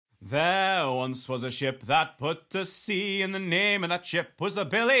There once was a ship that put to sea, and the name of that ship was the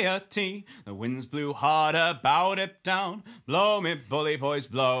Billy o' Tea. The winds blew hard about it down, blow me bully boys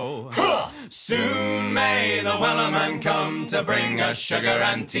blow. Soon may the Wellerman come to bring us sugar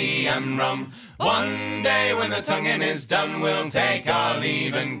and tea and rum. One day when the tonguing is done, we'll take our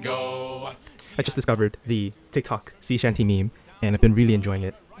leave and go. I just discovered the TikTok sea shanty meme, and I've been really enjoying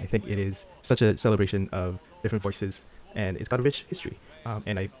it. I think it is such a celebration of different voices, and it's got a rich history.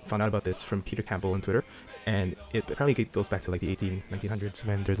 And I found out about this from Peter Campbell on Twitter, and it apparently goes back to like the 1900s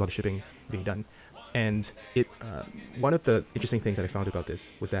when there's a lot of shipping being done. And it one of the interesting things that I found about this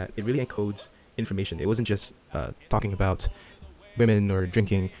was that it really encodes information. It wasn't just talking about women or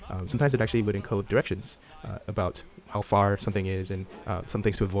drinking. Sometimes it actually would encode directions about how far something is and some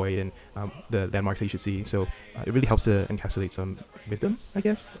things to avoid and the landmarks that you should see. So it really helps to encapsulate some wisdom, I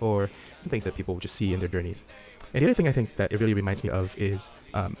guess, or some things that people just see in their journeys. And the other thing I think that it really reminds me of is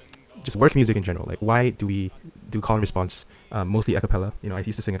just work music in general. Like, why do we do call and response mostly a cappella? You know, I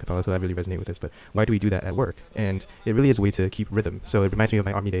used to sing a cappella, so I really resonate with this, but why do we do that at work? And it really is a way to keep rhythm. So it reminds me of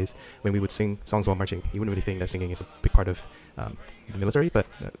my army days when we would sing songs while marching. You wouldn't really think that singing is a big part of the military, but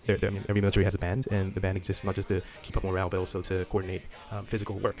every military has a band, and the band exists not just to keep up morale, but also to coordinate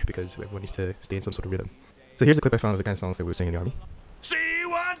physical work, because everyone needs to stay in some sort of rhythm. So here's a clip I found of the kind of songs that we were singing in the army.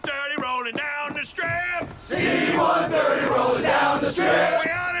 C-130 rolling down the strip. C-130 rolling down the strip.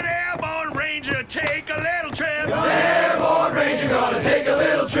 We on an airborne ranger, take a little trip. An airborne ranger gonna take a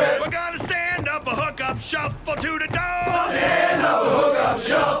little trip. We're gonna stand up, a hook up, shuffle to the door. Stand up, a hook up,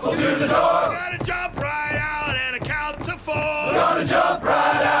 shuffle to the door. We're gonna jump right out and count to four. We're gonna jump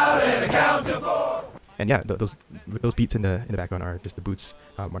right out and count to four. And yeah, those beats in the background are just the boots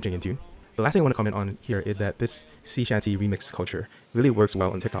marching in tune. The last thing I want to comment on here is that this sea shanty remix culture really works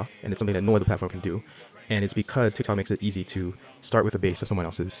well on TikTok, and it's something that no other platform can do. And it's because TikTok makes it easy to start with a base of someone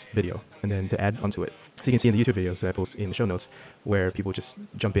else's video and then to add onto it. So you can see in the YouTube videos that I post in the show notes where people just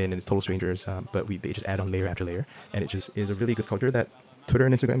jump in and it's total strangers, but they just add on layer after layer. And it just is a really good culture that Twitter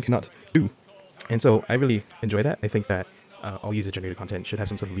and Instagram cannot do. And so I really enjoy that. I think that all user-generated content should have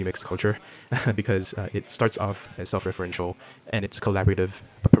some sort of remix culture because it starts off as self-referential and it's collaborative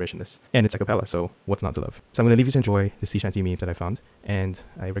but permissionless. And it's a cappella, so what's not to love? So I'm going to leave you to enjoy the sea shanty memes that I found, and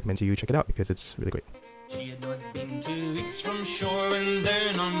I recommend to you check it out because it's really great. She had not been 2 weeks from shore when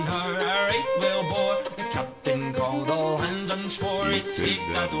down on her a right whale bore. The captain called all hands and swore he'd take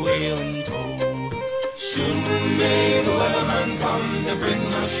that whale in tow. Soon may the Wellerman come to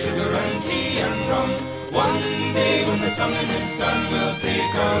bring us sugar and tea and rum. One day when the tonguing is done, we'll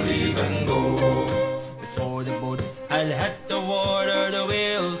take our leave and go. Before the boat had hit the water, the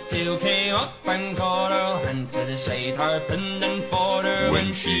whale's tail came up and caught her. Hand to the side, harping and fought her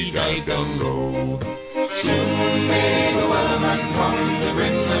when she dived down low. Soon may the Wellerman come to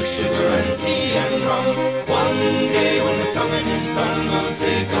bring us sugar and tea and rum. One day when the tonguing is done, we'll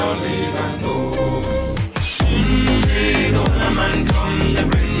take our leave and go. Soon may the Wellerman come to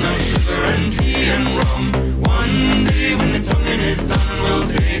bring us sugar and tea and rum. One day when the tonguing is done, we'll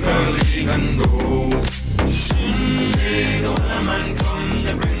take our leave and go. Soon may the Wellerman come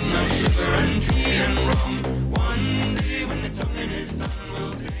to bring us sugar and tea and rum. One day when the tonguing is done.